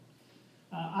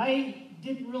I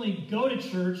didn't really go to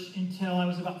church until I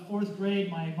was about 4th grade.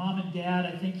 My mom and dad,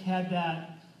 I think, had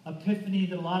that epiphany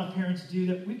that a lot of parents do,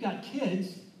 that we've got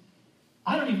kids.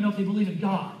 I don't even know if they believe in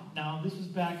God. Now, this was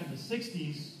back in the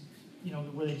 60s,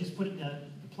 where they just put it in the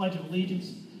Pledge of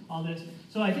Allegiance, all this.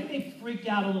 So I think they freaked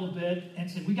out a little bit and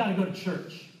said, we got to go to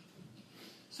church.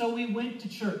 So we went to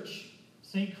church,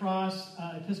 St. Cross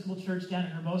Episcopal Church down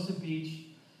in Hermosa Beach.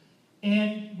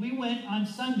 And we went on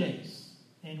Sundays.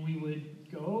 And we would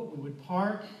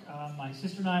park. My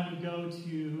sister and I would go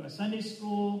to a Sunday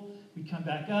school. We'd come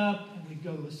back up, and we'd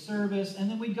go to a service. And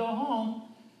then we'd go home.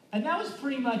 And that was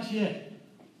pretty much it.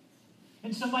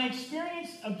 And so my experience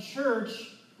of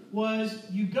church was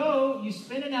you go, you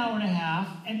spend an hour and a half,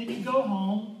 and then you go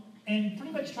home and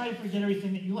pretty much try to forget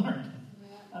everything that you learned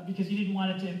because you didn't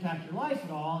want it to impact your life at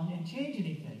all and change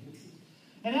anything.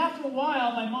 And after a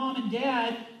while, my mom and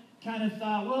dad kind of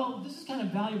thought, well, this is kind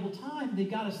of valuable time. They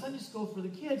got a Sunday school for the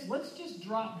kids. Let's just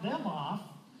drop them off,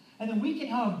 and then we can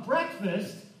have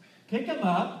breakfast, pick them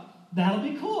up. That'll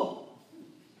be cool.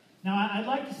 Now, I'd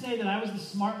like to say that I was the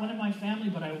smart one in my family,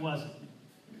 but I wasn't.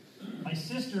 My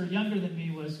sister, younger than me,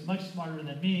 was much smarter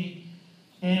than me.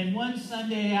 And one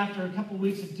Sunday, after a couple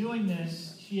weeks of doing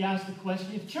this, she asked the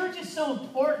question, if church is so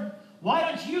important, why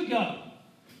don't you go?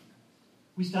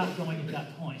 We stopped going at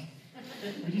that point.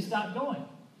 We just stopped going.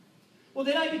 Well,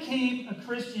 then I became a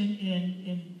Christian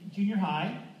in junior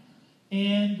high.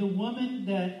 And the woman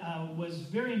that was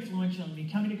very influential in me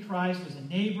coming to Christ was a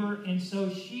neighbor. And so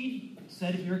she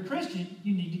said, if you're a Christian,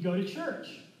 you need to go to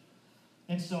church.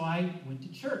 And so I went to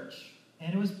church.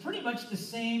 And it was pretty much the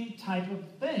same type of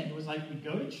thing. It was like we'd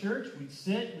go to church, we'd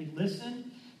sit, we'd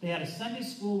listen. They had a Sunday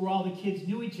school where all the kids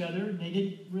knew each other, and they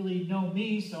didn't really know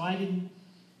me, so I didn't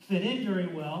fit in very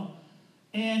well.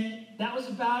 And that was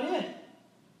about it.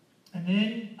 And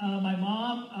then my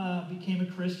mom became a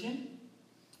Christian,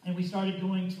 and we started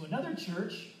going to another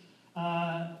church.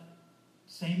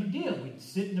 Same deal. We'd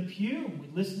sit in the pew, and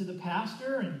we'd listen to the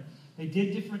pastor, and they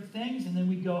did different things, and then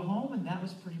we'd go home, and that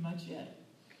was pretty much it.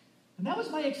 And that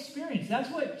was my experience. That's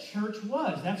what church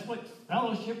was. That's what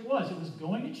fellowship was. It was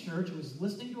going to church. It was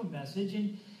listening to a message.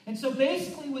 And so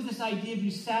basically it was this idea of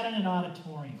you sat in an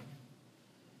auditorium.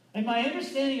 And my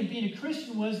understanding of being a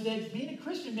Christian was that being a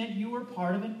Christian meant you were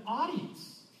part of an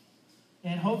audience.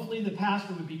 And hopefully the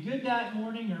pastor would be good that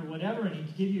morning or whatever, and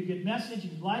he'd give you a good message,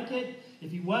 and you'd like it. If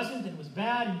he wasn't, then it was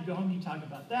bad, and you'd go home and you'd talk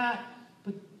about that.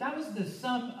 But that was the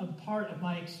sum of part of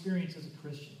my experience as a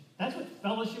Christian. That's what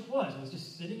fellowship was. It was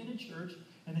just sitting in a church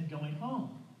and then going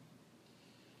home.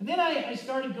 And then I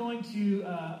started going to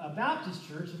a Baptist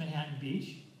church in Manhattan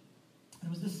Beach. And it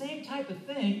was the same type of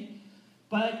thing,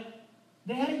 but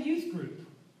they had a youth group.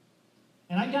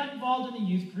 And I got involved in the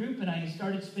youth group, and I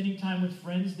started spending time with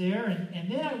friends there.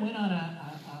 And then I went on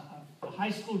a high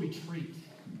school retreat.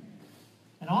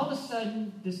 And all of a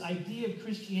sudden, this idea of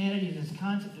Christianity and this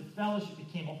concept of fellowship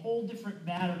became a whole different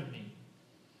matter to me.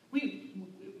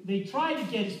 They tried to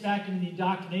get us back into the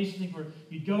indoctrination thing where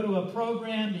you'd go to a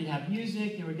program, they'd have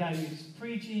music, there were guys who was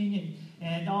preaching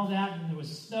and all that, and there was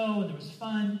snow and there was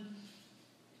fun.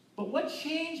 But what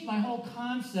changed my whole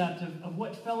concept of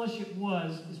what fellowship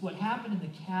was is what happened in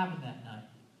the cabin that night.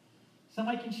 Some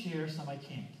I can share, some I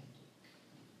can't.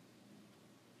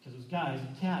 Because it was guys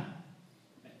in the cabin.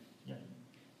 Yeah.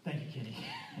 Thank you, Kenny.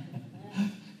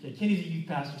 Yeah, Kenny's a youth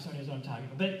pastor, so he knows what I'm talking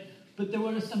about. But there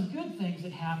were some good things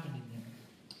that happened in there.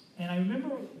 And I remember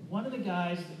one of the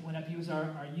guys that went up, he was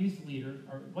our youth leader,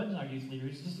 or wasn't our youth leader,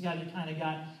 he was just a guy that kind of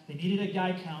they needed a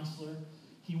guy counselor.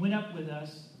 He went up with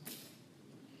us,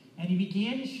 and he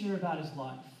began to share about his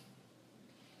life.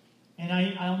 And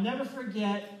I'll never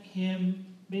forget him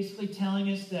basically telling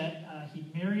us that he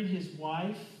married his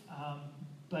wife,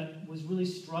 but was really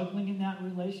struggling in that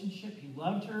relationship. He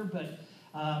loved her, but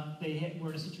they were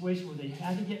in a situation where they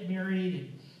had to get married,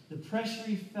 and the pressure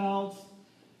he felt,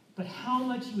 but how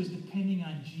much he was depending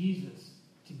on Jesus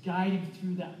to guide him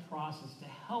through that process, to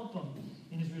help him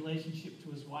in his relationship to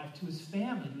his wife, to his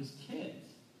family, to his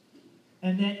kids.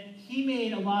 And that he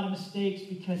made a lot of mistakes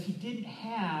because he didn't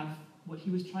have what he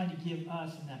was trying to give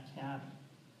us in that cabin,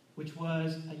 which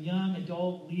was a young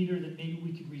adult leader that maybe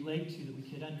we could relate to, that we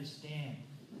could understand.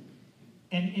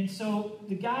 And so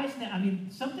the guys,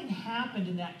 something happened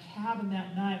in that cabin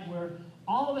that night where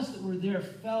all of us that were there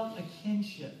felt a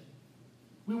kinship.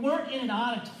 We weren't in an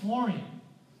auditorium.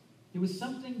 It was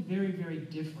something very, very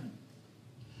different.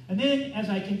 And then as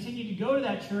I continued to go to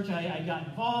that church, I got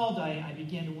involved. I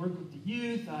began to work with the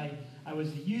youth. I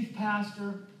was the youth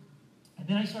pastor. And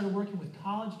then I started working with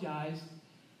college guys.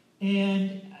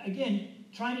 And again,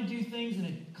 trying to do things in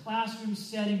a classroom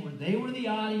setting where they were the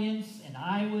audience and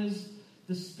I was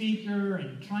the speaker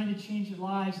and trying to change their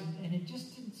lives, and it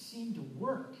just didn't seem to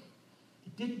work.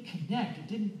 It didn't connect. It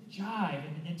didn't jive.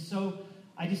 And so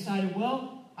I decided,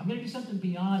 well, I'm going to do something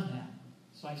beyond that.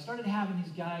 So I started having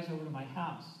these guys over to my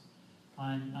house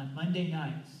on Monday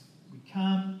nights. We'd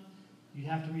come, you'd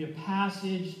have to read a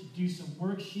passage, do some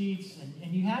worksheets,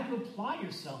 and you had to apply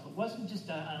yourself. It wasn't just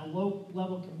a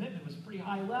low-level commitment. It was pretty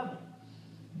high level.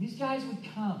 And these guys would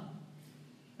come.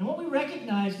 And what we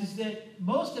recognized is that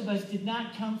most of us did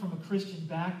not come from a Christian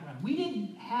background. We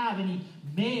didn't have any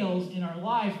males in our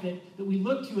life that we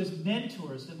looked to as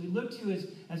mentors, that we looked to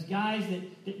as guys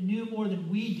that knew more than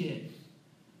we did.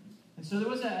 And so there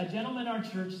was a gentleman in our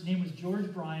church, his name was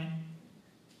George Bryan,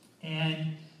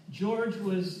 and George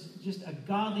was just a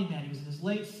godly man. He was in his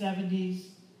late 70s,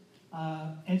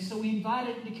 and so we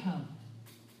invited him to come.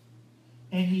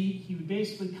 And he would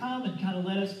basically come and kind of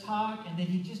let us talk, and then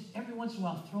he just every once in a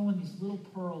while throw in these little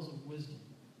pearls of wisdom.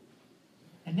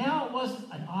 And now it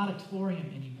wasn't an auditorium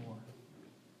anymore.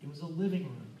 It was a living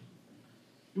room.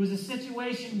 It was a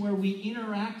situation where we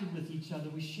interacted with each other.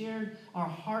 We shared our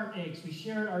heartaches. We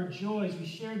shared our joys. We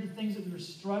shared the things that we were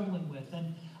struggling with.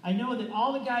 And I know that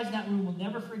all the guys in that room will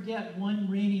never forget one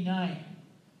rainy night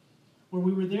where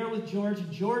we were there with George,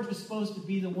 and George was supposed to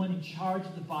be the one in charge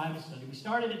of the Bible study. We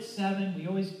started at 7. We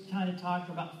always kind of talked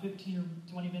for about 15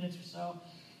 or 20 minutes or so.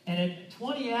 And at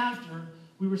 20 after,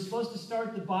 we were supposed to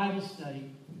start the Bible study,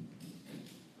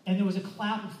 and there was a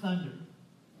clap of thunder.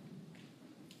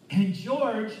 And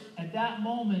George, at that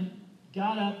moment,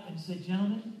 got up and said,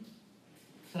 "Gentlemen,"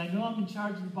 said, "I know I'm in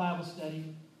charge of the Bible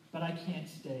study, but I can't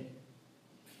stay.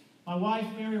 My wife,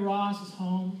 Mary Ross, is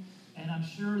home, and I'm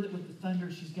sure that with the thunder,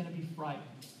 she's going to be frightened.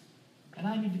 And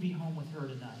I need to be home with her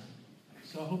tonight.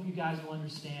 So I hope you guys will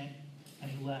understand." And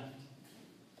he left.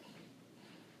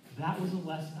 That was a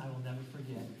lesson I will never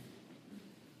forget.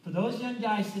 For those young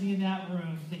guys sitting in that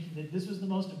room thinking that this was the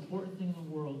most important thing in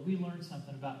the world, we learned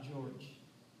something about George.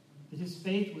 That his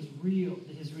faith was real,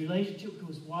 that his relationship to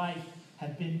his wife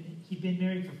he'd been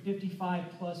married for 55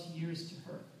 plus years to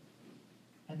her.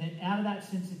 And then out of that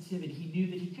sensitivity, he knew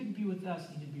that he couldn't be with us,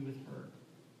 he needed to be with her.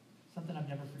 Something I've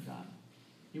never forgotten.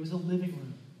 It was a living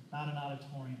room, not an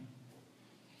auditorium.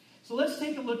 So let's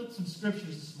take a look at some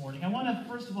scriptures this morning. I want to,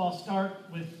 first of all,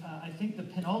 start with, I think, the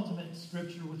penultimate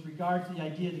scripture with regard to the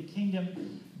idea of the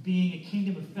kingdom being a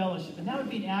kingdom of fellowship. And that would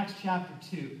be in Acts chapter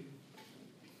 2.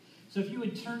 So if you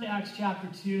would turn to Acts chapter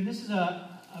 2, and this is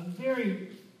a very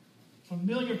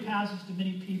familiar passage to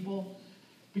many people,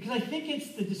 because I think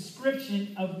it's the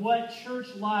description of what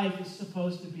church life is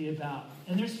supposed to be about.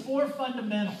 And there's 4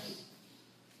 fundamentals,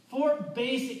 4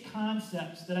 basic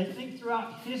concepts that I think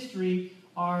throughout history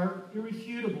are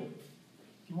irrefutable.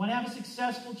 If you want to have a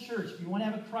successful church, if you want to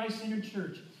have a Christ-centered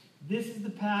church, this is the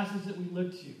passage that we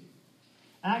look to.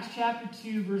 Acts chapter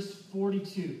 2, verse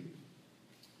 42.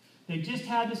 They just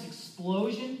had this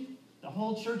explosion. The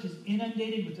whole church is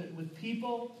inundated with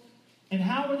people. And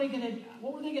what were they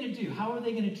going to do? How were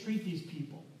they going to treat these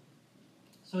people?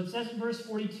 So it says in verse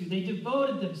 42, they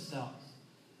devoted themselves.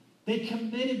 They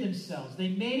committed themselves. They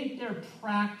made it their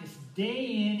practice day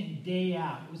in and day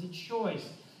out. It was a choice.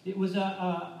 It was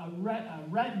a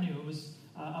retinue. It was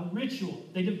a ritual.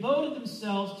 They devoted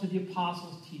themselves to the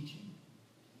apostles' teaching.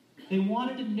 They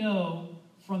wanted to know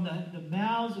from the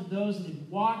mouths of those that had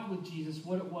walked with Jesus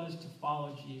what it was to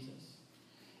follow Jesus.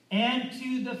 And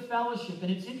to the fellowship.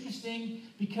 And it's interesting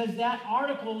because that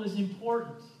article is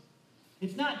important.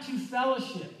 It's not to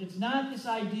fellowship. It's not this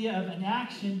idea of an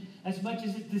action as much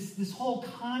as this whole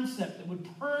concept that would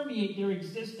permeate their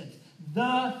existence.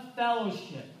 The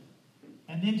fellowship.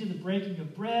 And then to the breaking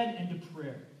of bread and to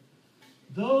prayer.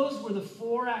 Those were the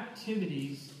 4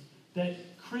 activities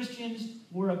that Christians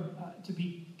were to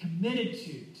be committed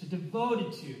to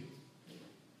devoted to.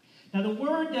 Now, the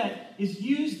word that is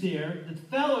used there, the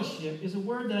fellowship, is a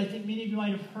word that I think many of you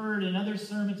might have heard in other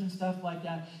sermons and stuff like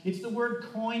that. It's the word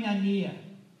koinonia.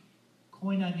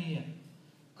 Koinonia.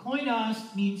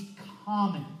 Koinos means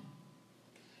common.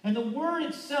 And the word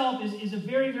itself is a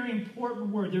very, very important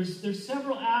word. There's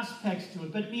several aspects to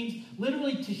it, but it means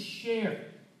literally to share,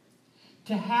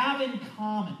 to have in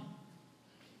common,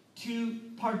 to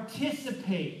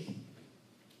participate,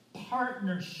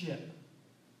 partnership.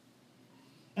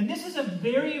 And this is a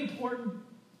very important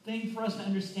thing for us to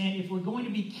understand if we're going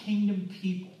to be kingdom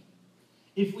people.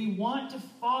 If we want to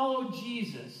follow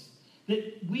Jesus,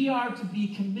 that we are to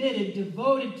be committed,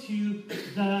 devoted to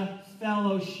the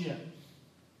fellowship.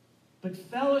 But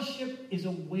fellowship is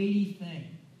a weighty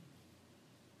thing.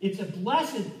 It's a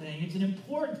blessed thing. It's an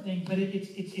important thing, but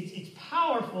it's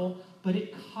powerful, but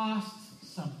it costs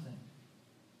something.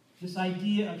 This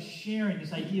idea of sharing,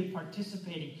 this idea of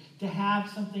participating, to have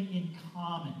something in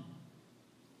common.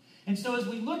 And so as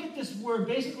we look at this word,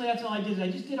 basically that's all I did. I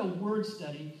just did a word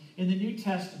study in the New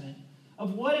Testament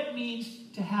of what it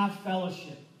means to have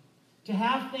fellowship, to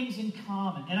have things in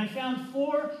common. And I found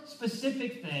 4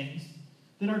 specific things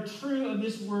that are true of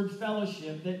this word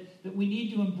fellowship that we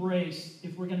need to embrace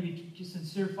if we're going to be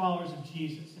sincere followers of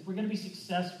Jesus, if we're going to be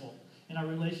successful in our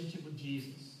relationship with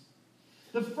Jesus.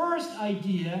 The first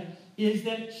idea is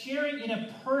that sharing in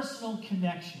a personal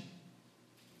connection.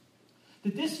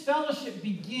 That this fellowship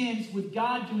begins with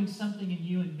God doing something in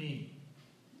you and me.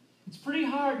 It's pretty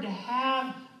hard to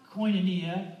have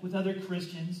koinonia with other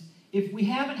Christians if we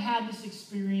haven't had this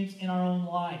experience in our own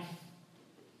life.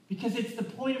 Because it's the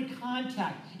point of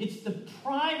contact. It's the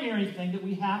primary thing that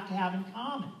we have to have in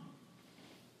common.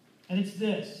 And it's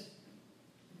this.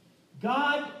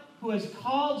 God, who has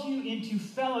called you into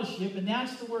fellowship, and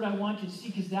that's the word I want you to see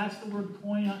because that's the word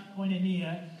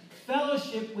koinonia,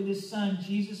 fellowship with his Son,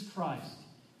 Jesus Christ,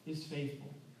 is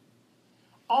faithful.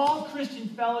 All Christian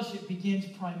fellowship begins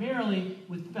primarily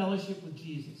with fellowship with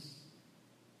Jesus.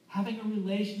 Having a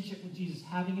relationship with Jesus,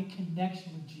 having a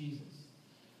connection with Jesus.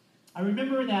 I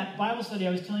remember in that Bible study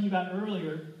I was telling you about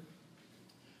earlier,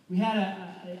 we had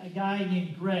a guy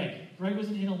named Greg. Greg was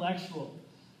an intellectual.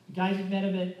 The guys had met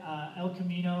him at El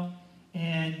Camino,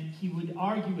 and he would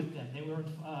argue with them. They were in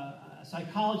a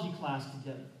psychology class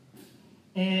together.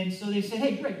 And so they said,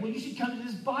 hey, Greg, well, you should come to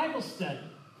this Bible study.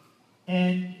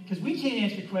 And because we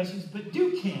can't answer questions, but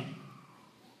Duke can.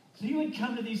 So he would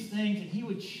come to these things, and he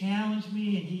would challenge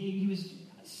me, and he was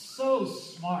so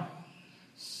smart,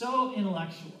 so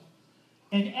intellectual,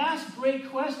 and asked great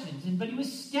questions. But he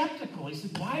was skeptical. He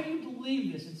said, why do you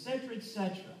believe this, etc.,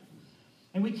 etc.?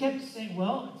 And we kept saying,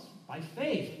 well, it's by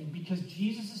faith, and because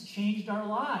Jesus has changed our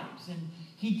lives. And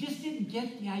he just didn't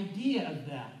get the idea of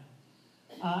that.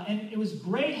 And it was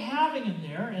great having him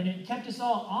there, and it kept us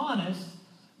all honest,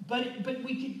 but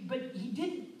he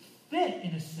didn't fit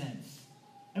in a sense.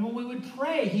 And when we would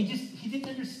pray, he didn't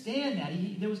understand that.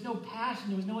 There was no passion,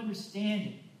 there was no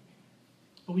understanding.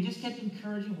 But we just kept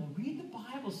encouraging him, well, read the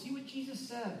Bible, see what Jesus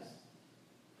says.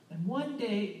 And one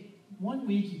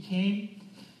week he came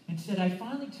and said, I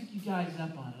finally took you guys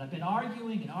up on it. I've been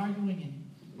arguing, and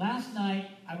last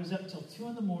night I was up till 2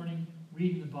 a.m.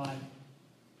 reading the Bible.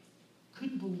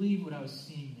 Couldn't believe what I was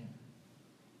seeing there.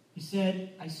 He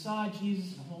said, I saw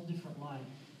Jesus in a whole different light.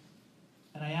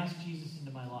 And I asked Jesus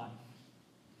into my life.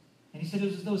 And he said, it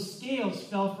was as though scales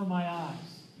fell from my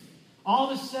eyes. All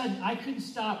of a sudden, I couldn't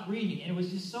stop reading. And it was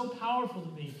just so powerful to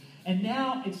me. And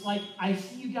now it's like I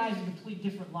see you guys in a complete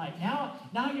different light.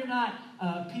 Now you're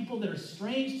not people that are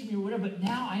strange to me or whatever, but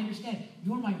now I understand.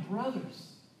 You're my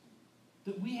brothers.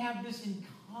 That we have this in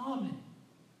common.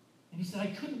 And he said, I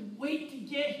couldn't wait to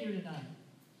get here tonight.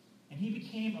 And he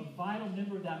became a vital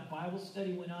member of that Bible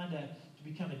study, went on to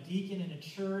become a deacon in a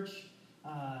church,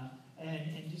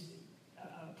 and just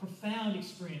a profound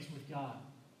experience with God.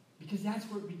 Because that's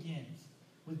where it begins,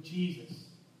 with Jesus.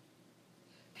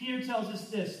 Peter tells us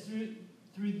this,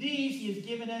 through these he has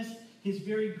given us his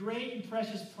very great and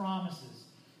precious promises,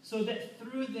 so that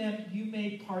through them you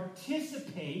may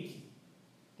participate,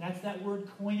 that's that word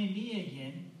koinonia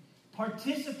again,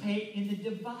 participate in the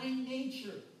divine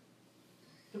nature.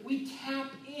 That we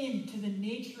tap into the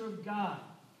nature of God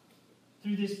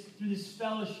through this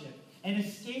fellowship and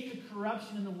escape the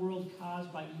corruption in the world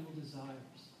caused by evil desires.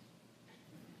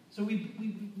 So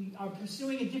we are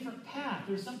pursuing a different path.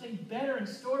 There's something better in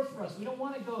store for us. We don't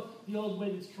want to go the old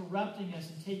way that's corrupting us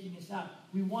and taking us out.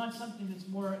 We want something that's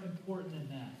more important than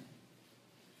that.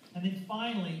 And then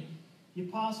finally, the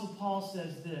Apostle Paul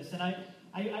says this, and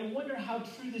I wonder how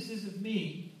true this is of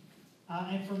me,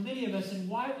 and for many of us, and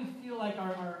why we feel like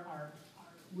our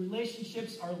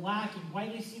relationships are lacking, why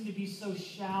they seem to be so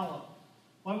shallow,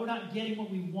 why we're not getting what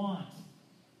we want.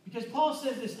 Because Paul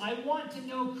says this, I want to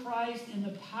know Christ and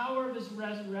the power of his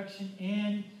resurrection,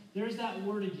 and there's that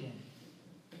word again,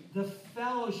 the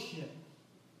fellowship.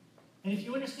 And if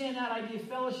you understand that idea of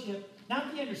fellowship,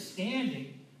 not the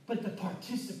understanding, but the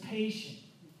participation,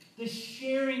 the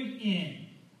sharing in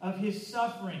of his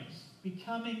sufferings,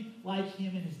 becoming like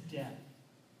him in his death.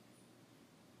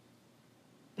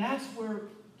 That's where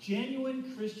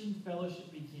genuine Christian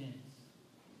fellowship begins.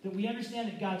 That we understand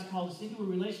that God's called us into a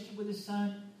relationship with his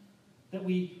Son, that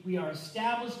we are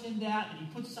established in that he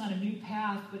puts us on a new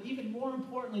path, but even more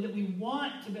importantly, that we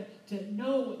want to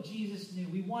know what Jesus knew.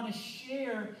 We want to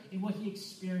share in what he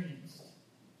experienced.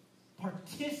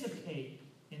 Participate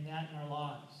in that in our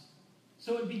lives.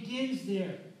 So it begins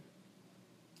there.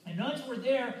 And once we're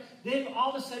there, then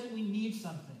all of a sudden we need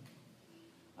something.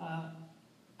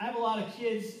 I have a lot of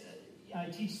kids. I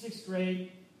teach 6th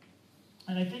grade,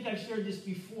 and I think I've shared this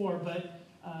before, but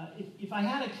if I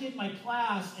had a kid in my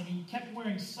class and he kept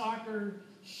wearing soccer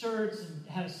shirts and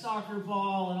had a soccer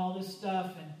ball and all this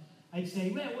stuff, and I'd say,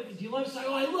 man, do you love soccer?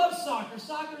 Oh, I love soccer.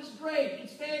 Soccer is great.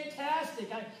 It's fantastic.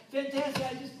 I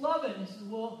just love it. And he says,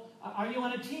 well, are you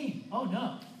on a team? Oh,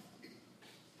 no.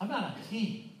 I'm not on a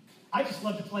team. I just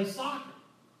love to play soccer.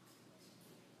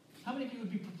 How many of you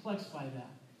would be perplexed by that?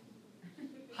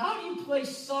 How do you play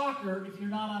soccer if you're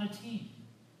not on a team?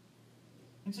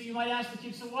 And so you might ask the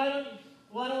kid, so why don't you?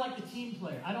 Well, I don't like the team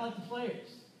player. I don't like the players.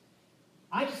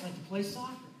 I just like to play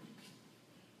soccer.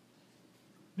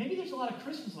 Maybe there's a lot of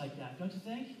Christians like that, don't you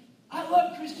think? I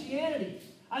love Christianity.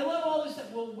 I love all this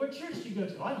stuff. Well, what church do you go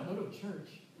to? Oh, I don't go to a church.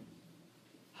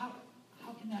 How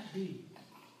can that be?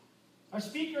 Our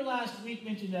speaker last week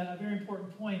mentioned a very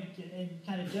important point, and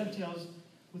kind of dovetails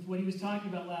with what he was talking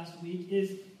about last week,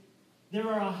 is there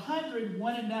are 100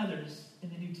 one another's in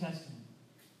the New Testament.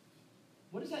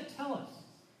 What does that tell us?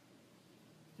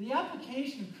 The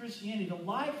application of Christianity, the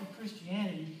life of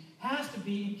Christianity, has to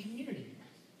be in community.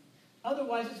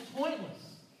 Otherwise, it's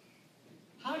pointless.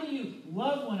 How do you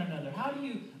love one another? How do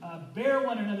you bear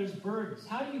one another's burdens?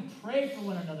 How do you pray for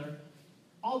one another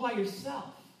all by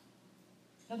yourself?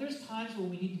 Now, there's times where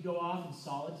we need to go off in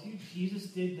solitude. Jesus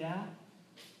did that.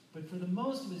 But for the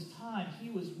most of his time, he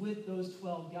was with those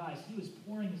 12 guys. He was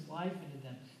pouring his life into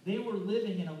them. They were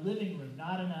living in a living room,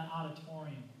 not in an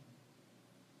auditorium.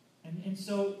 And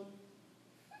so,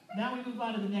 now we move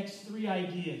on to the next 3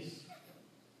 ideas.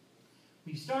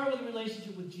 We start with a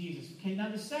relationship with Jesus. Okay, now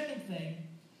the second thing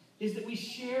is that we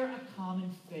share a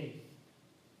common faith.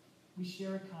 We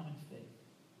share a common faith.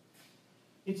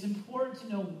 It's important to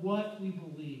know what we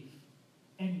believe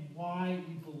and why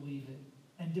we believe it,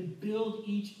 and to build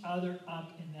each other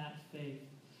up in that faith.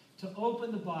 To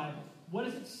open the Bible. What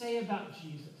does it say about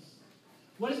Jesus?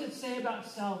 What does it say about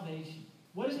salvation?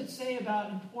 What does it say about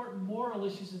important moral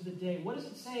issues of the day? What does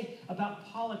it say about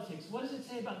politics? What does it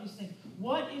say about these things?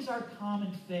 What is our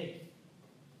common faith?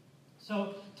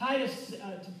 So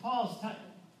Paul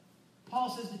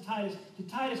says to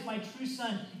Titus, my true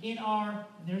son, in our,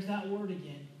 and there's that word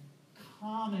again,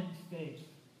 common faith.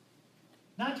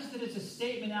 Not just that it's a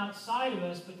statement outside of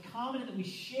us, but common that we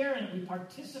share in it, we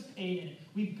participate in it.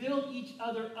 We build each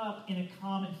other up in a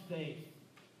common faith.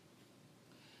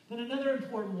 Then another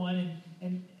important one,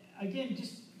 and again,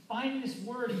 just finding this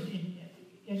word in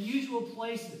unusual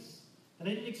places that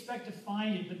I didn't expect to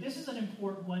find it, but this is an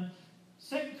important one.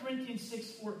 2 Corinthians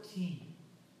 6:14.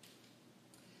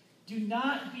 Do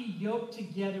not be yoked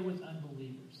together with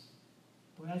unbelievers.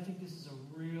 Boy, I think this is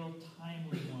a real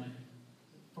timely one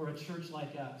for a church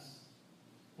like us,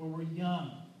 where we're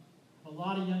young, a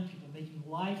lot of young people making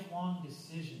lifelong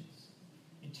decisions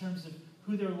in terms of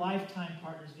who their lifetime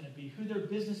partner is going to be, who their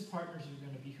business partners are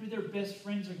going to be, who their best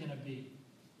friends are going to be.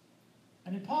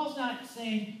 And then Paul's not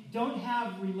saying don't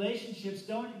have relationships,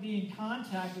 don't be in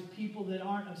contact with people that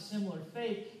aren't of similar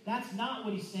faith. That's not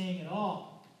what he's saying at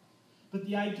all. But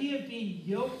the idea of being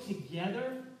yoked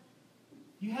together,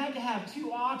 you had to have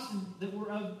 2 oxen that were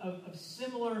of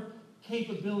similar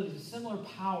capabilities, of similar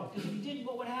power. Because if you didn't,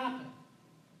 what would happen?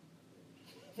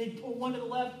 They'd pull one to the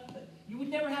left. You would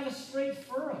never have a straight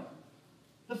furrow.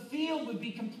 The field would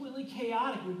be completely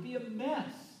chaotic. It would be a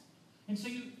mess. And so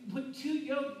you put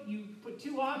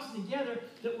 2 oxen together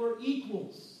that were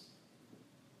equals.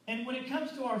 And when it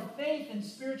comes to our faith and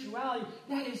spirituality,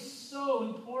 that is so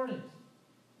important.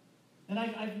 And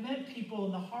I've met people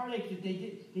in the heartache that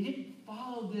they didn't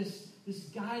follow this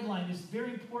guideline, this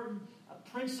very important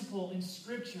principle in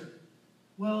Scripture.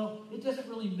 Well, it doesn't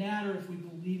really matter if we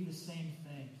believe the same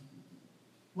thing.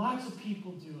 Lots of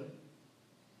people do it.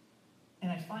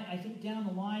 And I think down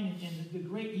the line, in the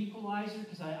great equalizer,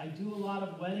 because I do a lot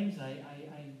of weddings, I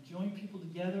join people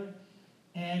together,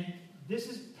 and this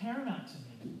is paramount to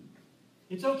me.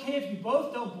 It's okay if you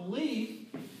both don't believe.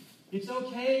 It's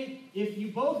okay if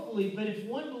you both believe, but if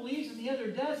one believes and the other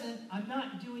doesn't, I'm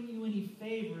not doing you any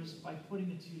favors by putting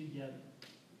the 2 together.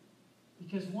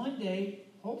 Because one day,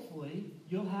 hopefully,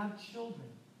 you'll have children.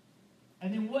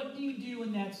 And then what do you do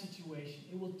in that situation?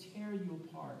 It will tear you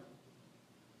apart.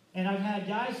 And I've had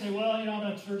guys say, well, I'm not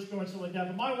a church goer and stuff like that,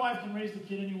 but my wife can raise the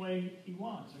kid any way he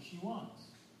wants or she wants.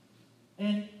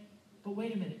 But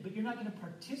wait a minute, but you're not going to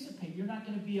participate. You're not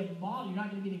going to be a model. You're not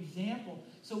going to be an example.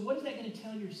 So what is that going to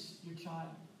tell your child?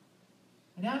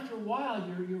 And after a while,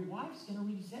 your wife's going to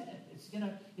resent it. It's going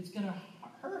to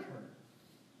hurt her.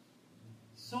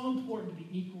 So important to be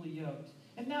equally yoked.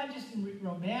 And not just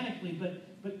romantically,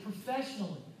 but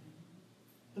professionally.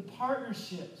 the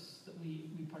partnerships that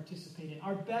we participate in,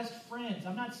 our best friends.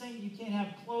 I'm not saying that you can't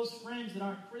have close friends that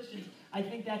aren't Christians. I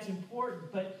think that's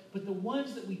important. But the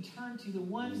ones that we turn to, the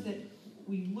ones that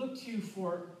we look to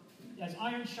for, as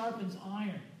iron sharpens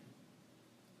iron,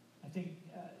 I think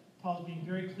Paul's being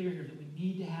very clear here that we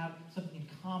need to have something in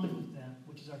common with them,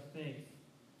 which is our faith.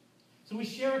 So we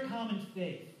share a common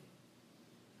faith.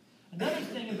 Another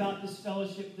thing about this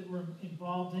fellowship that we're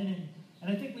involved in, and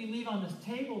I think we leave on this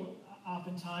table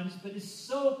oftentimes, but is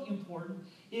so important,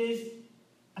 is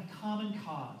a common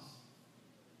cause.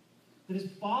 That as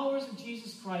followers of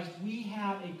Jesus Christ, we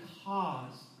have a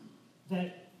cause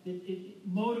that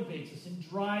it motivates us and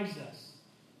drives us.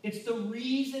 It's the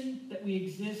reason that we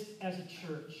exist as a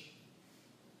church.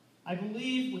 I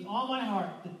believe with all my heart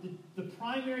that the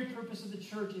primary purpose of the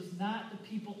church is not the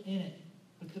people in it,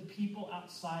 but the people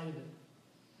outside of it.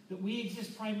 That we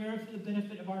exist primarily for the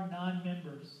benefit of our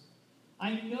non-members.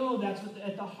 I know that's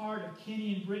at the heart of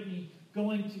Kenny and Brittany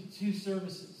going to 2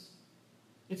 services.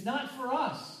 It's not for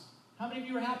us. How many of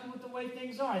you are happy with the way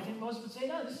things are? I think most would say,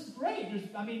 no, this is great.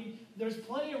 There's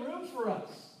plenty of room for us.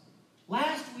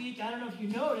 Last week, I don't know if you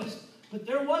noticed, but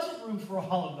there wasn't room for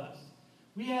all of us.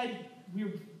 We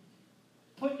were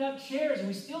putting up chairs and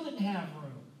we still didn't have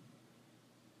room.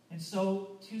 And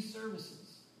so 2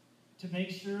 services to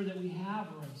make sure that we have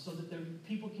room so that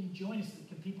people can join us,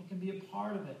 that people can be a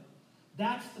part of it.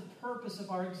 That's the purpose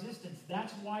of our existence.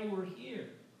 That's why we're here.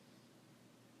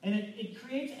 And it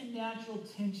creates a natural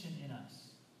tension in us.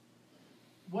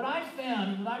 What I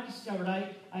found and what I discovered,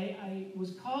 I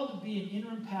was called to be an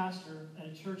interim pastor at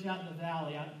a church out in the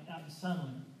valley, out in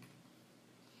Sunland.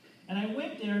 And I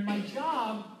went there, and my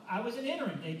job, I was an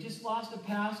interim. They just lost a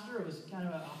pastor. It was kind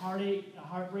of a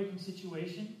heartbreaking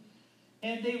situation.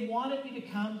 And they wanted me to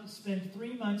come spend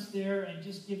 3 months there and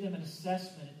just give them an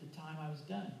assessment at the time I was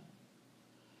done.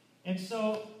 And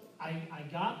so I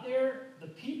got there. The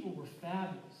people were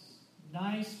fabulous.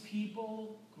 Nice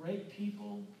people, great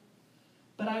people.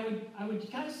 But I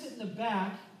would kind of sit in the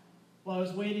back while I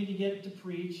was waiting to get to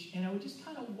preach, and I would just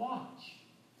kind of watch.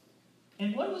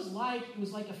 And what it was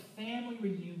like a family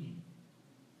reunion.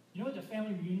 You know what the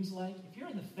family reunion's like? If you're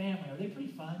in the family, are they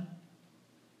pretty fun?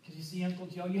 Because you see Uncle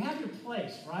Joe, you have your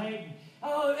place, right? And,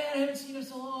 oh man, I haven't seen him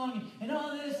so long, and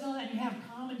all this and all that. And you have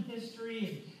common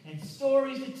history and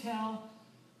stories to tell.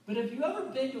 But have you ever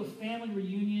been to a family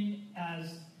reunion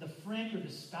as the friend or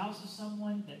the spouse of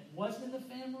someone that wasn't in the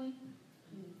family?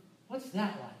 What's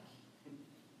that like?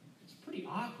 It's pretty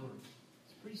awkward.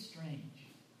 It's pretty strange.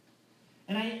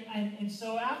 And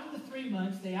so after the 3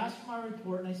 months, they asked for my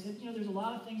report, and I said, there's a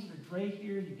lot of things that are great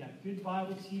here. You've got good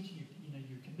Bible teaching.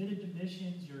 You're committed to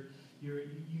missions.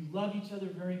 You love each other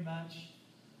very much.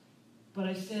 But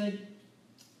I said,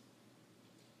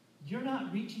 you're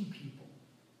not reaching people.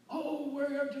 Oh, we're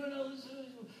doing all this.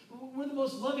 We're the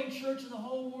most loving church in the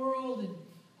whole world. And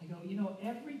I go,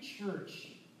 every church,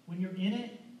 when you're in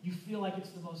it, you feel like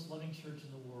it's the most loving church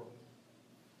in the world.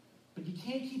 But you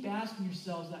can't keep asking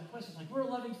yourselves that question. Like, we're a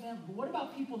loving family. But what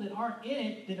about people that aren't in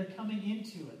it that are coming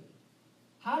into it?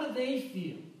 How do they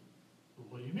feel? Well,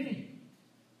 what do you mean?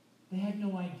 They had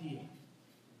no idea.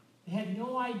 They had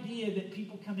no idea that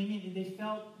people coming in, they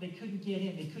felt they couldn't get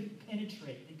in. They couldn't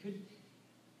penetrate.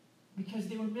 Because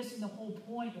they were missing the whole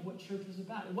point of what church was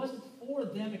about. It wasn't for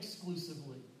them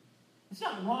exclusively. It's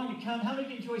not wrong to come. How many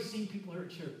of you enjoy seeing people here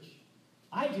at church?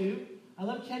 I do. I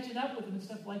love catching up with them and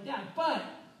stuff like that. But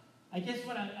I guess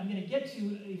what I'm going to get to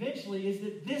eventually is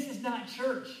that this is not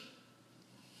church.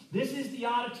 This is the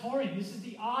auditorium. This is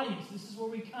the audience. This is where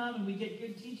we come and we get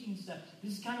good teaching and stuff.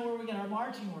 This is kind of where we get our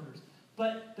marching orders.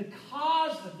 But the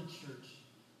cause of the church,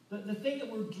 the thing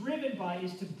that we're driven by,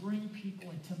 is to bring people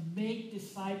and to make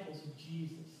disciples of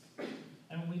Jesus.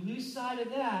 And when we lose sight of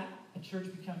that, a church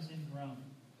becomes ingrown.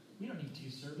 We don't need 2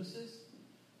 services.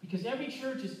 Because every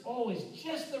church is always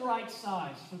just the right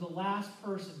size for the last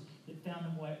person that found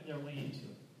their way into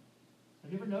it.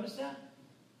 Have you ever noticed that?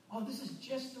 Oh, this is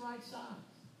just the right size.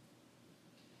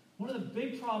 One of the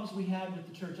big problems we had with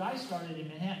the church I started in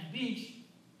Manhattan Beach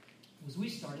was we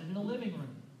started in a living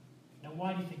room. Now,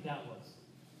 why do you think that was?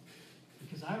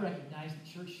 Because I recognized that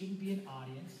church shouldn't be an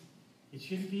audience. It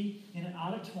shouldn't be in an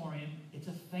auditorium. It's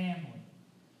a family.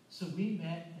 So we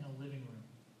met in a living room.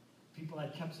 People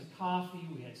had cups of coffee.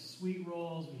 We had sweet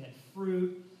rolls. We had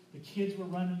fruit. The kids were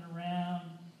running around.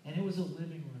 And it was a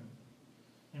living room.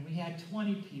 And we had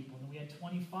 20 people. And we had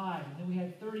 25. And then we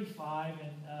had 35.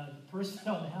 And the person in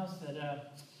the house said,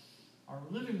 our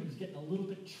living room is getting a little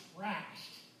bit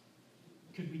trashed.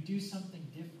 Could we do something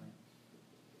different?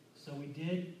 So we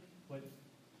did what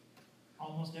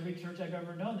almost every church I've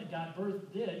ever known that got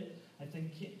birthed did. I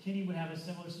think Kenny would have a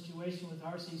similar situation with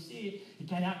RCC. He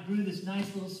kind of outgrew this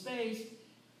nice little space,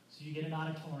 so you get an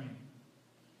auditorium,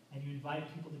 and you invite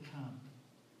people to come.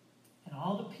 And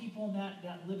all the people in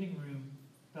that living room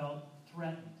felt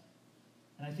threatened.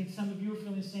 And I think some of you are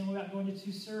feeling the same way about going to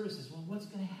 2 services. Well, what's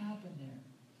going to happen there?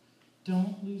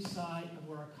 Don't lose sight of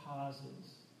what our cause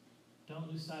is. Don't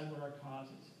lose sight of what our cause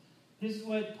is. This is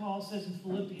what Paul says in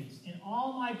Philippians. In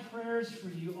all my prayers for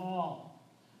you all,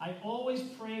 I always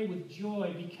pray with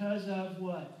joy because of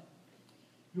what?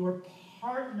 Your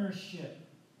partnership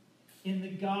in the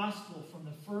gospel from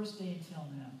the first day until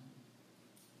now.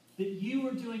 That you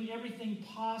were doing everything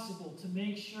possible to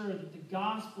make sure that the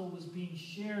gospel was being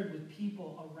shared with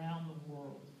people around the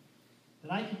world.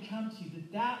 That I could come to you,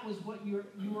 that was what you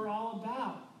were all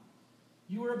about.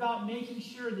 You were about making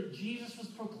sure that Jesus was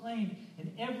proclaimed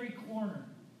in every corner.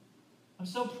 I'm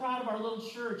so proud of our little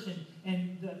church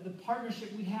and the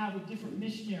partnership we have with different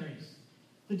missionaries.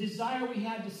 The desire we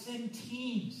have to send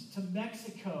teams to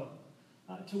Mexico,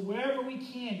 to wherever we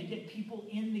can to get people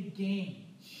in the game,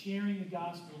 sharing the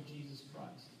gospel of Jesus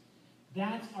Christ.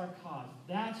 That's our cause.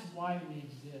 That's why we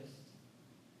exist.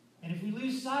 And if we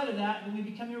lose sight of that, then we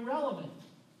become irrelevant.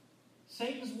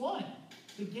 Satan's won.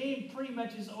 The game pretty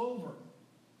much is over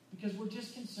because we're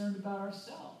just concerned about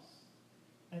ourselves.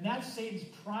 And that's Satan's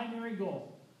primary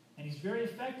goal. And he's very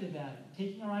effective at it,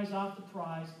 taking our eyes off the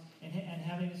prize and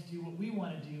having us do what we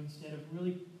want to do instead of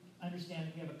really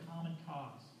understanding we have a common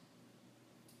cause.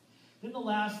 Then the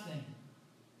last thing,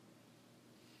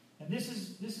 and this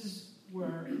is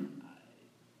where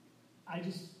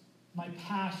my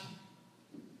passion,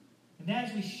 and that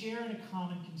is we share in a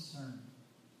common concern.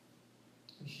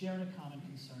 We share in a common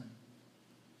concern.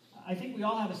 I think we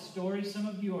all have a story. Some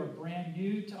of you are brand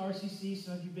new to RCC.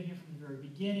 Some of you have been here from the very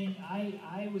beginning.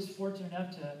 I was fortunate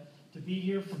enough to be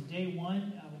here from day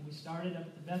one when we started up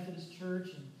at the Methodist Church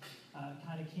and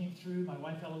kind of came through, my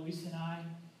wife Eloise and I,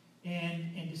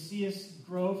 and to see us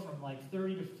grow from like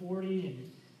 30 to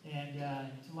 40 and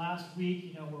to last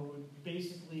week, where we're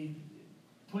basically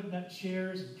putting up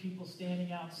chairs and people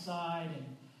standing outside,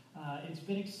 and it's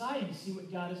been exciting to see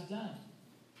what God has done.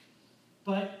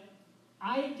 But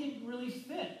I didn't really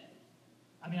fit.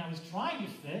 I mean, I was trying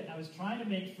to fit. I was trying to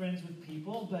make friends with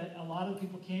people, but a lot of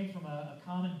people came from a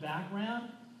common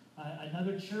background,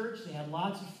 another church. They had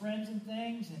lots of friends and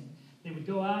things, and they would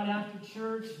go out after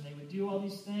church, and they would do all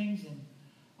these things. And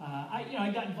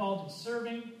I got involved in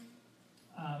serving.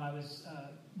 I was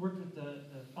worked with the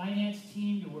finance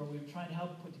team to where we were trying to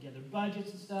help put together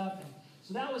budgets and stuff. And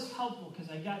so that was helpful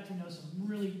because I got to know some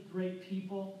really great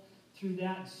people through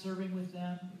that and serving with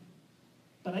them.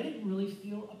 But I didn't really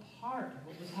feel a part of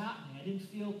what was happening. I didn't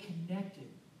feel connected.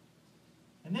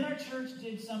 And then our church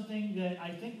did something that I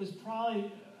think was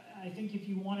probably, if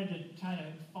you wanted to kind of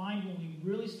find when we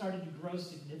really started to grow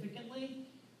significantly,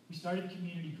 we started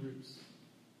community groups.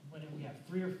 When we have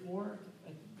 3 or 4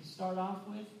 to start off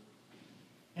with.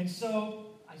 And so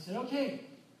I said, okay,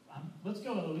 let's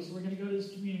go, Louise. We're going to go to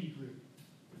this community group.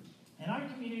 And our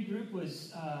community group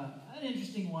was an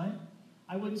interesting one.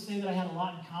 I wouldn't say that I had a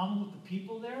lot in common with the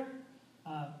people there.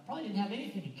 Probably didn't have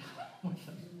anything in common with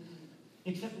them,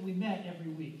 except that we met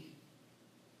every week.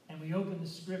 And we opened the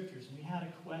scriptures, and we had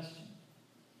a question.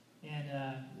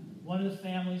 And one of the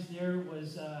families there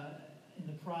was, in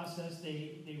the process,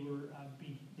 they were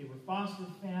foster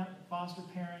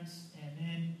parents, and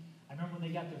then I remember when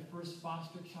they got their first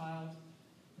foster child,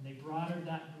 and they brought her to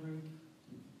that group.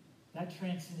 That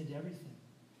transcended everything.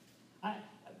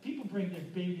 People bring their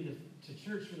baby to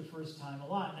church for the first time a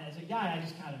lot, and as a guy, I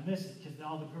just kind of miss it because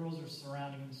all the girls are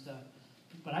surrounding them and stuff.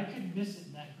 But I couldn't miss it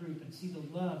in that group and see the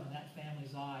love in that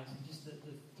family's eyes and just the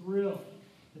thrill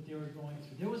that they were going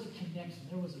through. There was a connection.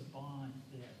 There was a bond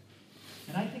there.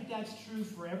 And I think that's true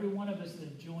for every one of us that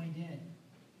have joined in.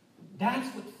 That's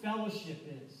what fellowship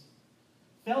is.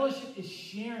 Fellowship is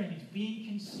sharing. It's being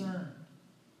concerned.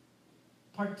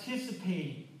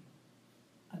 Participating.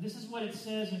 And this is what it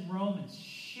says in Romans.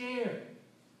 Share.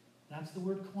 That's the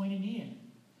word koinonia.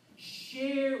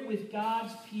 Share with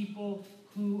God's people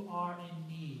who are in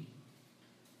need.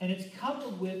 And it's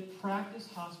coupled with practice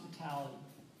hospitality.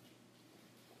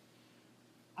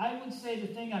 I would say the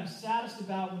thing I'm saddest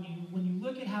about when you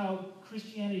look at how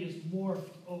Christianity has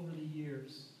morphed over the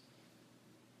years.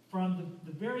 From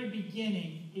the very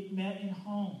beginning, it met in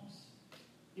homes.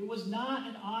 It was not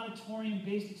an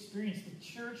auditorium-based experience. The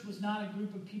church was not a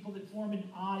group of people that formed an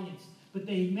audience, but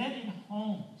they met in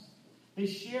homes. They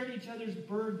shared each other's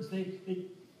burdens.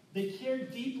 They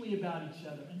cared deeply about each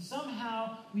other. And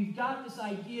somehow we've got this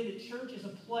idea that church is a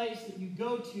place that you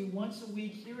go to once a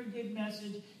week, hear a good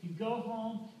message, you go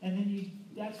home, and then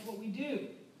that's what we do.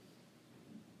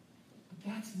 But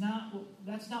that's not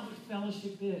what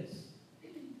fellowship is.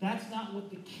 That's not what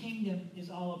the kingdom is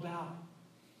all about.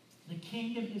 The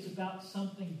kingdom is about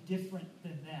something different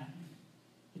than that.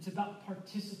 It's about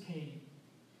participating.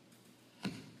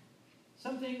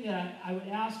 Something that I would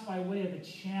ask by way of a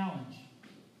challenge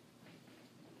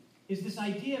is this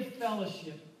idea of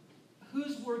fellowship.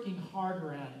 Who's working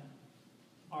harder at it?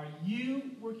 Are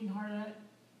you working hard at it?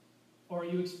 Or are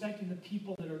you expecting the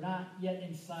people that are not yet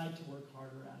inside to work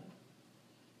harder at it?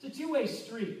 It's a two-way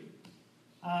street.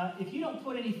 If you don't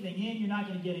put anything in, you're not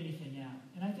going to get anything out.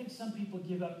 And I think some people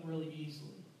give up really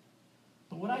easily.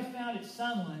 But what I found at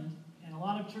Sunland, and a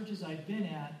lot of churches I've been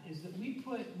at, is that we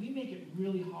make it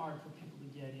really hard for people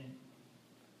to get in.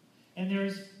 And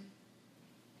there's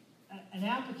an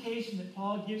application that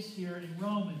Paul gives here in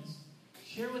Romans.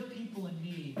 Share with people in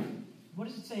need. What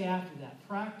does it say after that?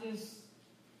 Practice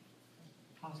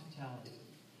hospitality.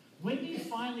 When do you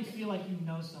finally feel like you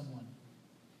know someone?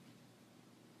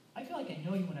 I feel like I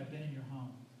know you when I've been in your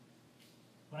home.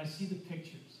 When I see the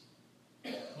pictures.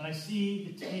 When I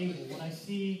see the table. When I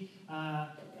see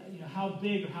how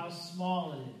big or how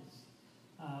small it is.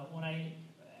 When I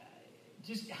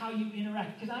just how you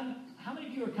interact. Because how many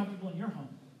of you are comfortable in your home?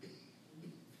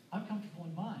 I'm comfortable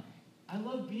in mine. I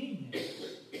love being there.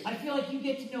 I feel like you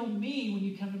get to know me when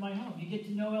you come to my home. You get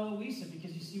to know Eloisa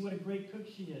because you see what a great cook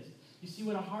she is. You see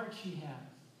what a heart she has.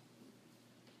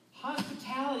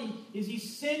 Hospitality is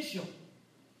essential.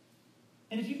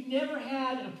 And if you've never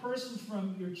had a person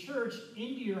from your church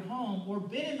into your home or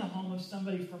been in the home of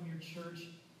somebody from your church,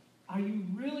 are you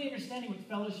really understanding what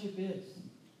fellowship is?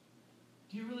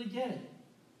 Do you really get it?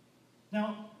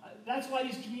 Now, that's why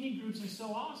these community groups are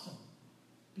so awesome.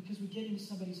 Because we get into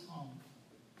somebody's home.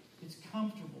 It's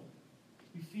comfortable.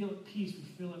 We feel at peace. We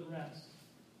feel at rest.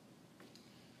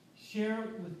 Share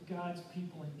with God's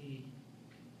people in need.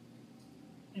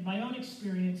 In my own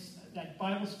experience, that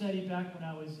Bible study back when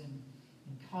I was in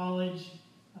college,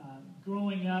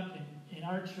 growing up in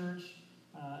our church,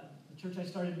 the church I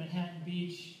started in Manhattan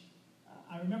Beach,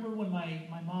 I remember when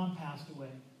my mom passed away.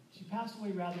 She passed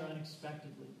away rather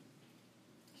unexpectedly.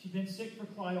 She'd been sick for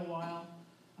quite a while.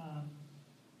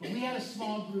 But we had a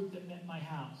small group that met my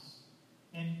house.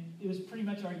 And it was pretty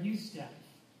much our youth staff.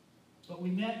 But we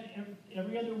met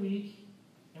every other week.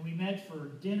 And we met for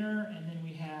dinner. And then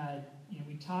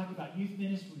we talked about youth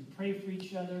ministry. We prayed for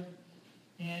each other.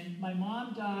 And my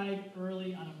mom died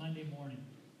early on a Monday morning.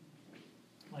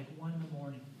 Like 1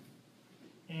 a.m.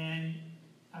 And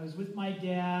I was with my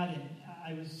dad. And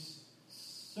I was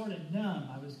sort of numb.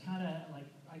 I was kind of like,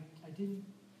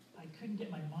 I couldn't get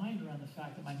my mind around the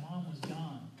fact that my mom was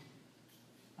gone.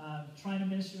 Trying to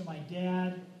minister to my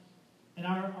dad. And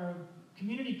our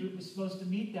community group was supposed to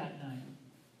meet that night.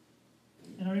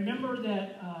 And I remember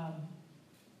that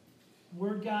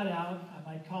word got out.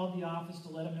 I called the office to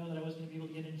let them know that I wasn't going to be able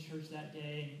to get into church that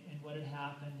day and what had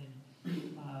happened.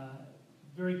 And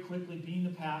very quickly, being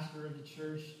the pastor of the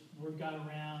church, word got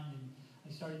around and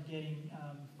I started getting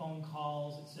phone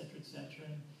calls, etc., etc.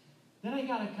 And then I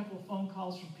got a couple of phone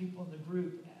calls from people in the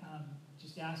group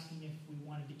just asking if we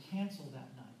wanted to cancel that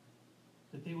night,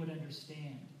 that they would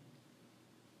understand.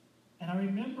 And I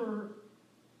remember,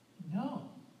 no.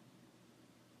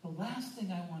 The last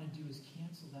thing I want to do is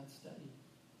cancel that study.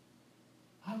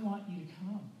 I want you to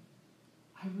come.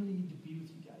 I really need to be with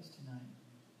you guys tonight.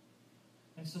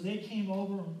 And so they came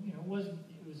over, and, it was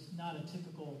not a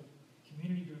typical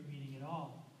community group meeting at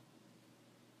all.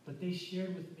 But they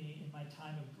shared with me in my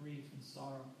time of grief and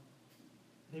sorrow.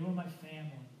 They were my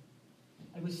family.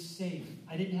 I was safe.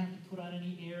 I didn't have to put on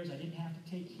any airs. I didn't have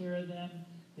to take care of them.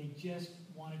 They just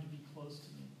wanted to be close to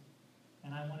me.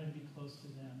 And I wanted to be close to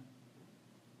them.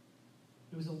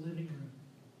 It was a living room.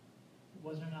 It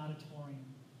wasn't an auditorium.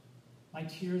 My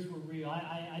tears were real.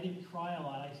 I didn't cry a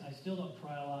lot. I still don't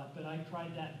cry a lot, but I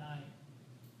cried that night.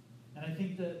 And I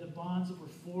think the bonds that were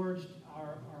forged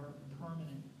are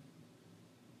permanent.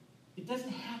 It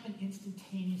doesn't happen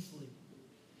instantaneously.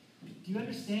 Do you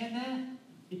understand that?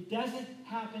 It doesn't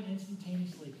happen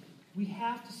instantaneously. We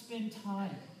have to spend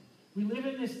time. We live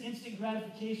in this instant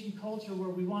gratification culture where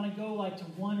we want to go like to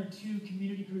 1 or 2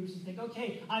 community groups and think,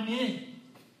 okay, I'm in.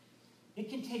 It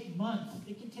can take months.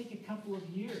 It can take a couple of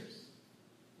years.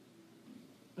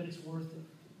 But it's worth it.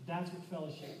 That's what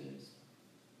fellowship is.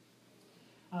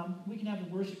 We can have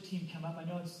the worship team come up. I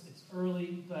know it's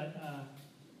early, but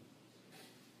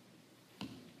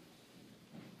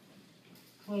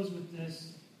close with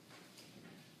this.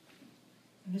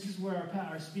 And this is where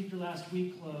our speaker last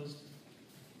week closed.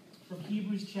 From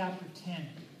Hebrews chapter 10,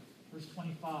 verse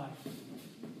 25.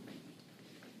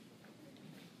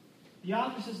 The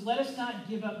author says, let us not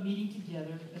give up meeting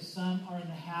together as some are in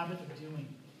the habit of doing.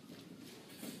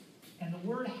 And the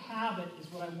word habit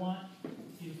is what I want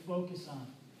you to focus on.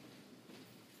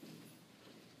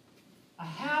 A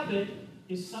habit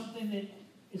is something that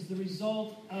is the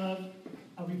result of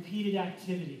a repeated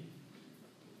activity.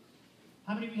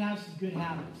 How many of you have some good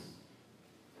habits?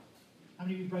 How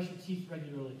many of you brush your teeth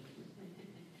regularly?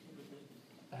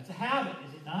 That's a habit,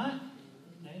 is it not?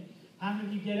 Okay. How many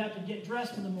of you get up and get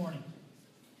dressed in the morning?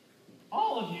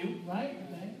 All of you, right?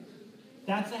 Okay.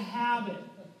 That's a habit.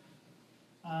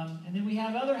 And then we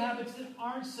have other habits that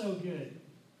aren't so good.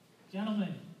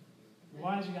 Gentlemen, your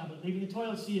wives are gone, but leaving the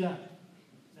toilet seat up.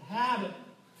 It's a habit.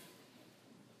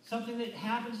 Something that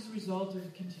happens as a result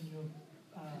of continual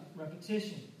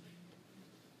repetition.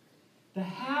 The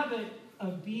habit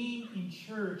of being in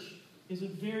church is a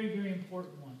very, very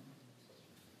important one.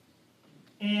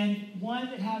 And one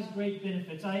that has great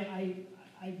benefits. I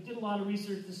did a lot of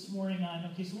research this morning on,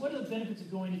 okay, so what are the benefits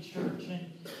of going to church?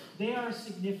 And they are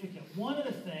significant. One of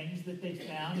the things that they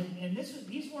found, and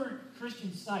these weren't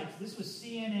Christian sites. This was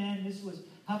CNN, this was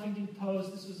Huffington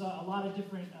Post, this was a lot of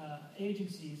different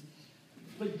agencies.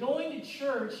 But going to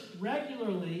church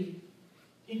regularly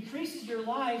increases your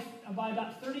life by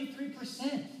about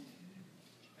 33%.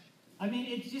 I mean,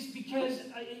 it's just because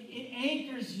it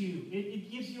anchors you. It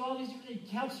gives you all these, it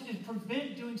helps you to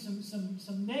prevent doing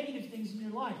some negative things in your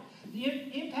life. The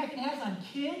impact it has on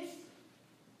kids,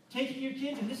 taking your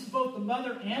kids, and this is both the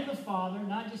mother and the father,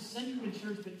 not just sending them to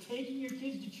church, but taking your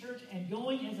kids to church and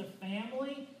going as a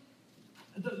family.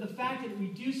 The fact that it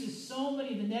reduces so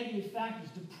many of the negative factors,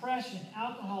 depression,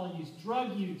 alcohol use,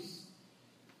 drug use,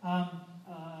 all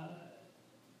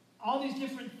these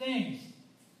different things.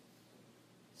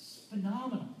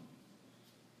 Phenomenal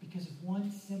because of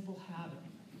one simple habit.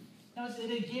 Now, is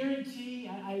it a guarantee?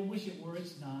 I wish it were.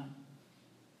 It's not.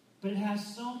 But it has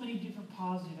so many different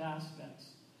positive aspects.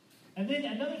 And then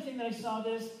another thing that I saw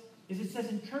this is it says,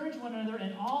 encourage one another,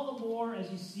 and all the more as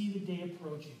you see the day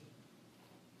approaching.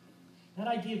 That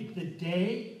idea of the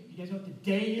day, you guys know what the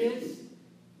day is?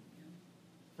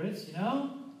 Fritz, you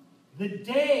know? The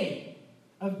day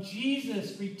of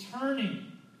Jesus returning.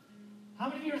 How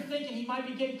many of you are thinking he might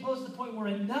be getting close to the point where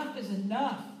enough is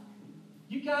enough?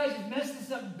 You guys have messed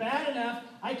this up bad enough.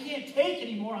 I can't take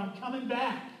anymore. I'm coming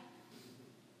back.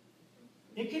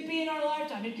 It could be in our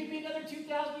lifetime. It could be another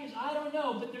 2,000 years. I don't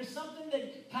know. But there's something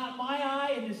that caught my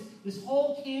eye in this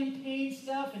whole campaign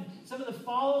stuff and some of the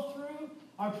follow-through.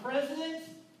 Our president,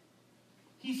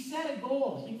 he set a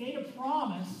goal. He made a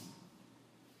promise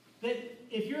that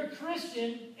if you're a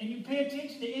Christian and you pay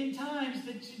attention to end times,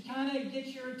 that should kind of get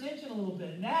your attention a little bit.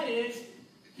 And that is,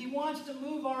 he wants to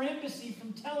move our embassy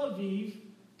from Tel Aviv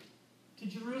to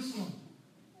Jerusalem.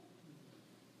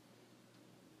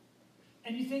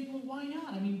 And you think, well, why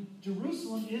not? I mean,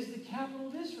 Jerusalem is the capital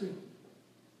of Israel.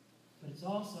 But it's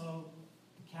also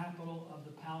the capital of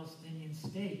the Palestinian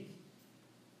state.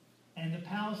 And the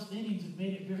Palestinians have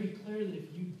made it very clear that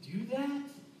if you do that,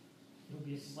 it'll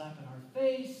be a slap in our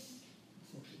face,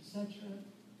 etc., etc.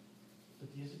 But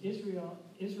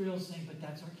Israel's saying, but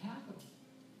that's our capital.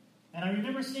 And I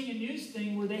remember seeing a news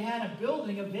thing where they had a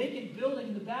vacant building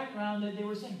in the background that they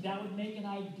were saying that would make an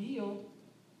ideal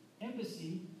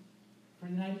embassy for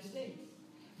the United States.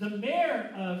 The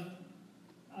mayor of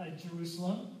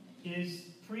Jerusalem is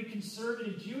a pretty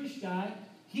conservative Jewish guy.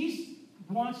 He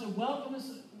wants to welcome us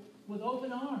with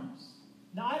open arms.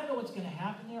 Now, I don't know what's going to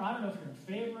happen there. I don't know if you're in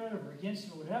favor of it or against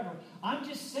it or whatever. I'm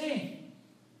just saying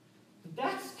that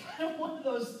that's kind of one of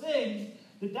those things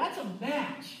that's a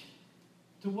match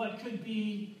to what could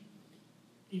be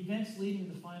events leading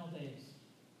to the final days.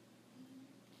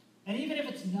 And even if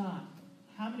it's not,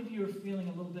 how many of you are feeling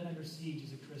a little bit under siege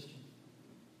as a Christian?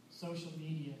 Social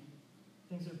media,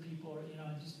 things that people are,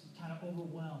 just kind of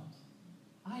overwhelmed.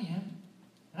 I am.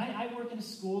 And I work in a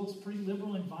school. It's a pretty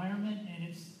liberal environment, and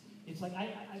it's like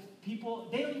people,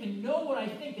 they don't even know what I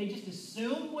think. They just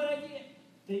assume what I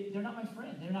think. They're not my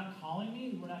friend. They're not calling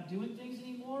me. We're not doing things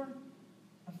anymore.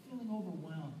 I'm feeling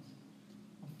overwhelmed.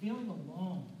 I'm feeling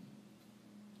alone.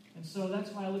 And so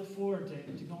that's why I look forward to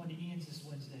going to Ian's this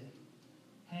Wednesday,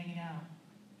 hanging out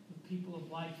with people of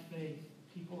like faith,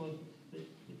 people that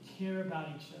care about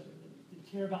each other, that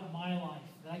care about my life,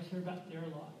 that I care about their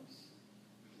lives.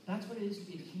 That's what it is to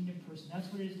be a kingdom person. That's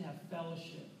what it is to have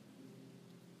fellowship.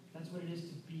 That's what it is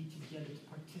to be together, to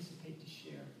participate, to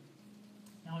share.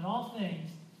 Now, in all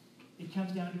things, it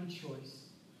comes down to a choice.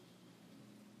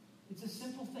 It's a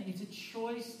simple thing. It's a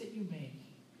choice that you make.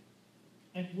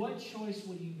 And what choice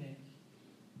will you make?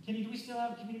 Kenny, do we still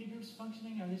have community groups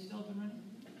functioning? Are they still up and running?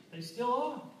 They still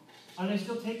are. Are they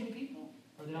still taking people?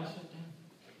 Are they all shut down?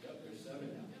 Yep, there's 7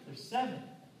 now. There's 7.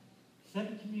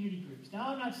 7 community groups. Now,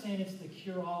 I'm not saying it's the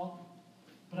cure-all,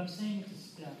 but I'm saying it's a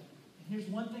step. And here's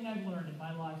one thing I've learned in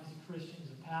my life as a Christian, as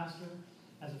a pastor,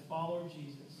 as a follower of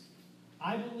Jesus.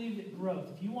 I believe that growth,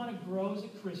 if you want to grow as a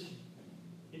Christian,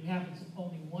 it happens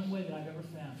only one way that I've ever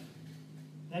found.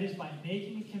 That is by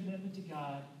making a commitment to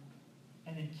God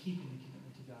and then keeping the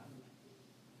commitment to God.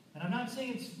 And I'm not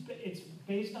saying it's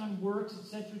based on works,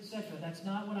 etc., etc. That's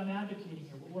not what I'm advocating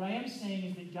here. But what I am saying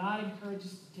is that God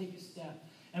encourages us to take a step.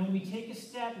 And when we take a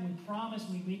step and we promise,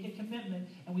 and we make a commitment,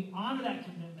 and we honor that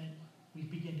commitment, we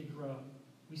begin to grow.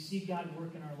 We see God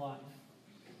work in our life.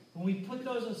 When we put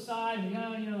those aside, and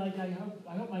like I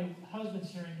hope my husband's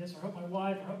hearing this, or I hope my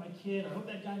wife, or I hope my kid, or I hope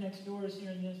that guy next door is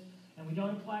hearing this, and we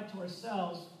don't apply it to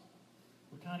ourselves,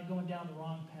 we're kind of going down the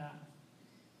wrong path.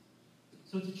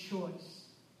 So it's a choice.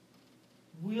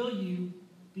 Will you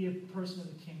be a person of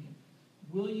the kingdom?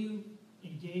 Will you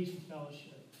engage in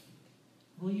fellowship?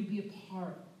 Will you be a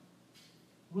part?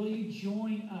 Will you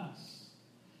join us?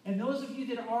 And those of you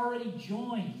that are already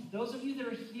joined, those of you that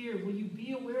are here, will you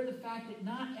be aware of the fact that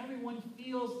not everyone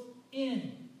feels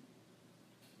in?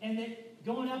 And that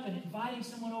going up and inviting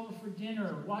someone over for dinner,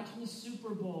 or watching the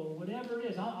Super Bowl, or whatever it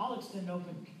is, I'll extend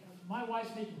open. My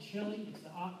wife's making chili.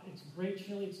 It's great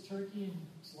chili. It's turkey and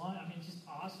salami. I mean, it's just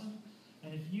awesome.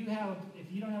 And if you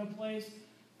don't have a place,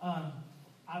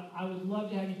 I would love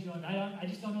to have you join. I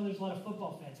just don't know there's a lot of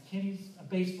football fans. Kenny's a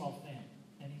baseball fan,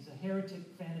 and he's a Heretic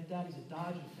fan at that. He's a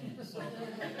Dodger fan. So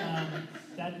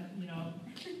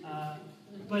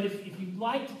but if you'd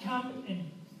like to come and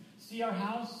see our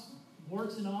house,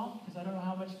 warts and all, because I don't know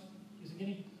how much is it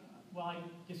getting. Well, I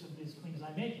guess it'll be as clean as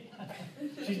I make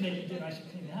it. She's making dinner. I should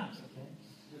clean the house,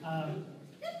 okay?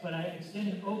 But I extend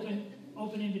an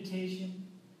open invitation.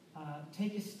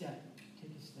 Take a step.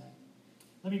 Take a step.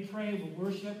 Let me pray. We'll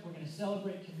worship. We're going to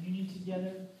celebrate communion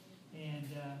together. And